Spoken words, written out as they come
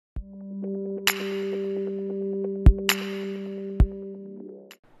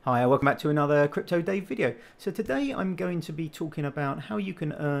Hi, welcome back to another Crypto Dave video. So today I'm going to be talking about how you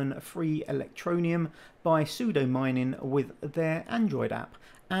can earn free Electroneum by pseudo mining with their Android app.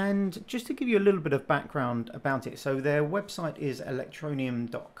 And just to give you a little bit of background about it, so their website is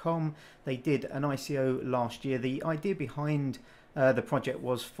electroneum.com. They did an ICO last year. The idea behind the project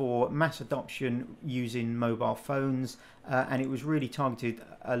was for mass adoption using mobile phones, and it was really targeted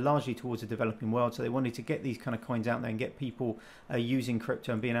largely towards the developing world. So they wanted to get these kind of coins out there and get people using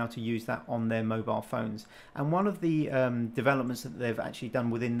crypto and being able to use that on their mobile phones. And one of the developments that they've actually done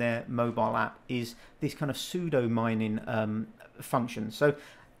within their mobile app is this kind of pseudo mining function. So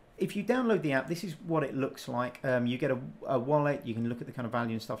if you download the app, this is what it looks like. You get a wallet, you can look at the kind of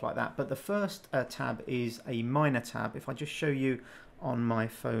value and stuff like that. But the first tab is a miner tab. If I just show you on my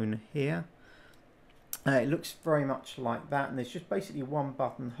phone here, it looks very much like that. And there's just basically one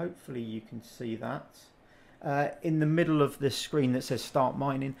button. Hopefully you can see that in the middle of the screen that says start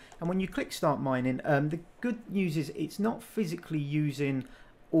mining. And when you click start mining, the good news is it's not physically using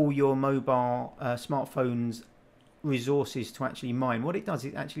all your mobile smartphones resources to actually mine. What it does,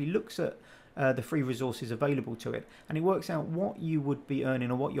 it actually looks at the free resources available to it, and it works out what you would be earning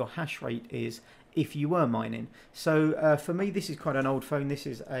or what your hash rate is if you were mining. So for me, this is quite an old phone. This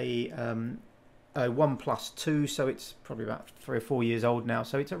is a OnePlus 2, so it's probably about 3 or 4 years old now,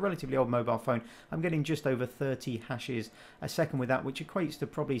 so it's a relatively old mobile phone. I'm getting just over 30 hashes a second with that, which equates to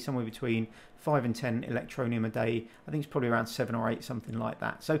probably somewhere between 5 and 10 Electroneum a day. I think it's probably around 7 or 8, something like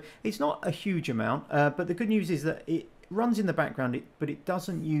that. So it's not a huge amount, but the good news is that it runs in the background, but it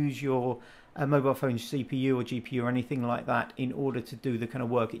doesn't use your mobile phone's CPU or GPU or anything like that in order to do the kind of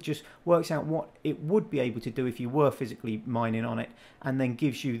work. It just works out what it would be able to do if you were physically mining on it, and then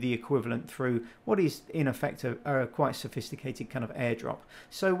gives you the equivalent through what is in effect a quite sophisticated kind of airdrop.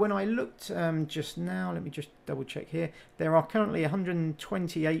 So when I looked just now, let me just double check here, there are currently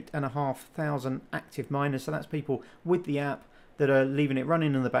 128,500 active miners, so that's people with the app that are leaving it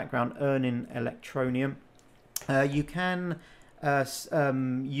running in the background, earning Electroneum. You can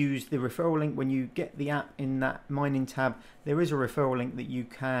use the referral link when you get the app. In that mining tab, there is a referral link that you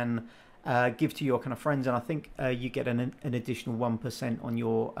can give to your kind of friends, and I think you get an additional 1% on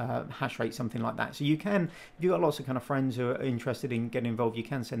your hash rate, something like that. So you can, if you've got lots of kind of friends who are interested in getting involved, you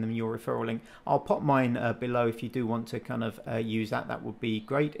can send them your referral link. I'll pop mine below if you do want to kind of use that. That would be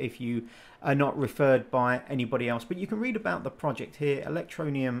great if you are not referred by anybody else. But you can read about the project here,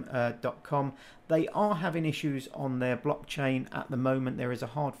 electroneum.com. They are having issues on their blockchain at the moment. There is a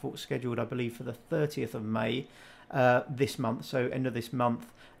hard fork scheduled, I believe, for the 30th of May this month, so end of this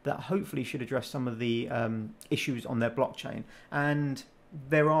month, that hopefully should address some of the issues on their blockchain. And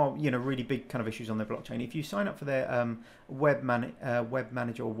there are, you know, really big kind of issues on their blockchain. If you sign up for their web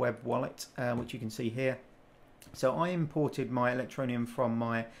manager or web wallet, which you can see here. So I imported my Electroneum from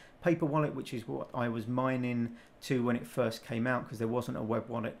my paper wallet, which is what I was mining to when it first came out, because there wasn't a web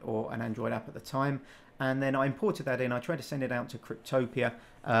wallet or an Android app at the time. And then I imported that in. I tried to send it out to Cryptopia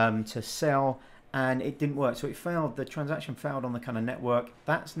to sell, and it didn't work. So it failed. The transaction failed on the kind of network.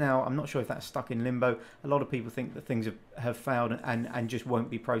 That's now, I'm not sure if that's stuck in limbo. A lot of people think that things have failed and just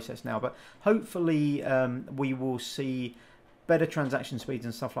won't be processed now. But hopefully we will see better transaction speeds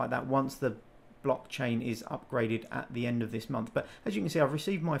and stuff like that once the blockchain is upgraded at the end of this month. But as you can see, I've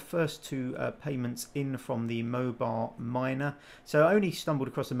received my first 2 payments in from the mobile miner. So I only stumbled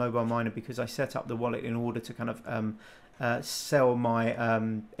across the mobile miner because I set up the wallet in order to kind of sell my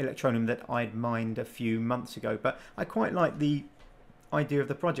Electroneum that I'd mined a few months ago. But I quite like the idea of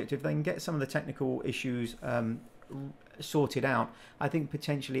the project. If they can get some of the technical issues sorted out, I think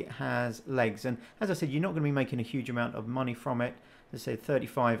potentially it has legs. And as I said, you're not going to be making a huge amount of money from it. As I said,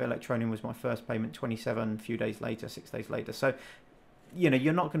 35 Electroneum was my first payment, 27 a few days later, 6 days later. So, you know,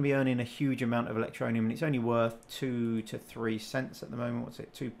 you're not going to be earning a huge amount of Electroneum, and it's only worth 2 to 3 cents at the moment. What's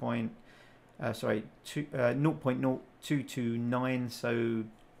it? 0.0229, so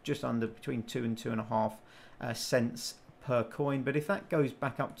just under between 2 and 2.5 cents per coin. But if that goes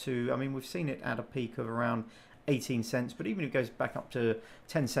back up to, I mean, we've seen it at a peak of around 18 cents, but even if it goes back up to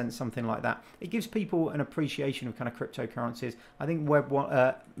 10 cents, something like that, it gives people an appreciation of kind of cryptocurrencies. I think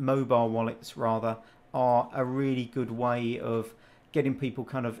mobile wallets rather are a really good way of getting people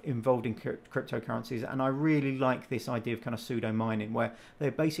kind of involved in cryptocurrencies. And I really like this idea of kind of pseudo mining, where they're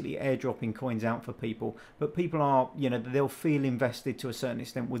basically airdropping coins out for people, but people are, you know, they'll feel invested to a certain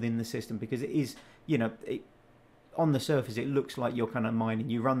extent within the system, because it is, you know, on the surface it looks like you're kind of mining.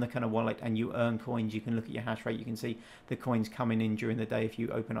 You run the kind of wallet and you earn coins. You can look at your hash rate, you can see the coins coming in during the day if you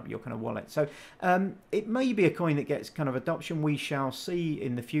open up your kind of wallet. So it may be a coin that gets kind of adoption. We shall see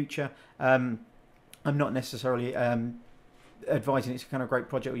in the future. I'm not necessarily advising it's a kind of great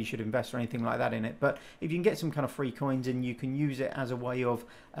project or you should invest or anything like that in it. But if you can get some kind of free coins and you can use it as a way of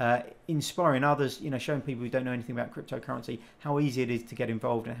inspiring others, you know, showing people who don't know anything about cryptocurrency how easy it is to get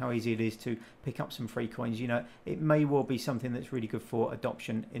involved and how easy it is to pick up some free coins, you know, it may well be something that's really good for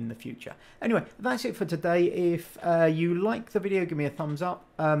adoption in the future. Anyway, that's it for today. If you like the video, give me a thumbs up.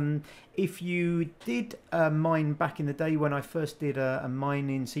 If you did mine back in the day when I first did a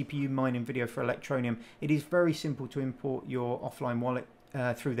mining, CPU mining video for Electroneum, it is very simple to import your offline wallet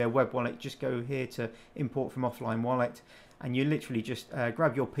through their web wallet. Just go here to import from offline wallet, and you literally just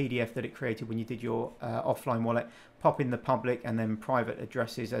grab your PDF that it created when you did your offline wallet, pop in the public and then private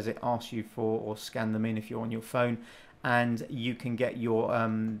addresses as it asks you for, or scan them in if you're on your phone, and you can get your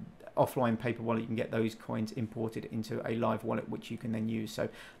offline paper wallet. You can get those coins imported into a live wallet, which you can then use. So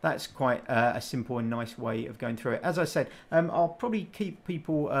that's quite a simple and nice way of going through it. As I said, I'll probably keep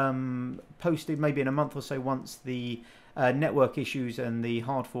people posted maybe in a month or so once the network issues and the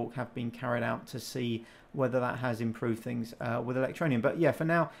hard fork have been carried out, to see whether that has improved things with Electroneum. But yeah, for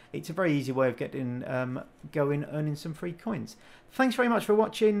now, it's a very easy way of getting going, earning some free coins. Thanks very much for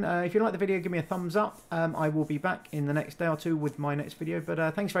watching. If you like the video, give me a thumbs up. I will be back in the next day or two with my next video.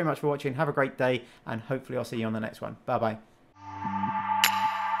 But thanks very much for watching. Have a great day, and hopefully I'll see you on the next one. Bye-bye.